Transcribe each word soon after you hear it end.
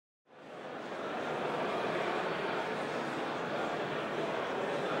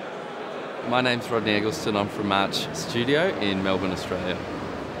My name's Rodney Eggleston. I'm from March Studio in Melbourne, Australia.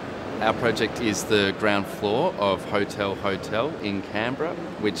 Our project is the ground floor of Hotel in Canberra,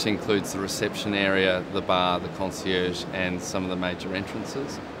 which includes the reception area, the bar, the concierge and some of the major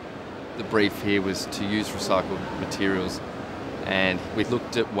entrances. The brief here was to use recycled materials, and we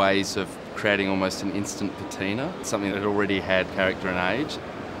looked at ways of creating almost an instant patina, something that already had character and age.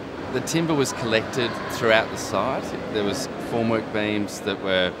 The timber was collected throughout the site. There was formwork beams that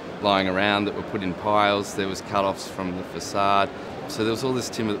were lying around that were put in piles. There was cut-offs from the facade. So there was all this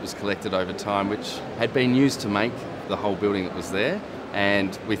timber that was collected over time, which had been used to make the whole building that was there.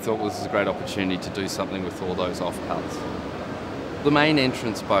 And we thought this was a great opportunity to do something with all those offcuts. The main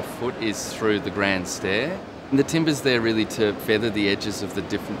entrance by foot is through the grand stair. And the timber's there really to feather the edges of the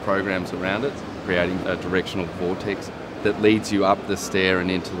different programs around it, creating a directional vortex that leads you up the stair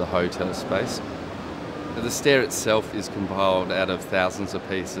and into the hotel space. The stair itself is compiled out of thousands of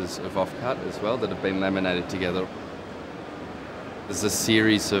pieces of offcut as well that have been laminated together. There's a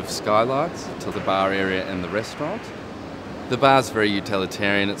series of skylights to the bar area and the restaurant. The bar's very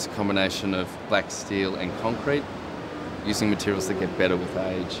utilitarian. It's a combination of black steel and concrete, using materials that get better with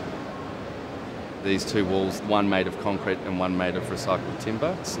age. These two walls, one made of concrete and one made of recycled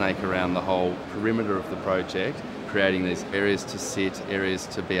timber, snake around the whole perimeter of the project, creating these areas to sit, areas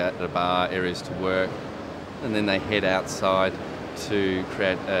to be at a bar, areas to work. And then they head outside to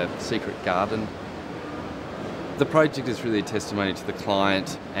create a secret garden. The project is really a testimony to the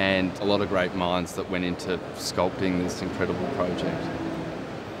client and a lot of great minds that went into sculpting this incredible project.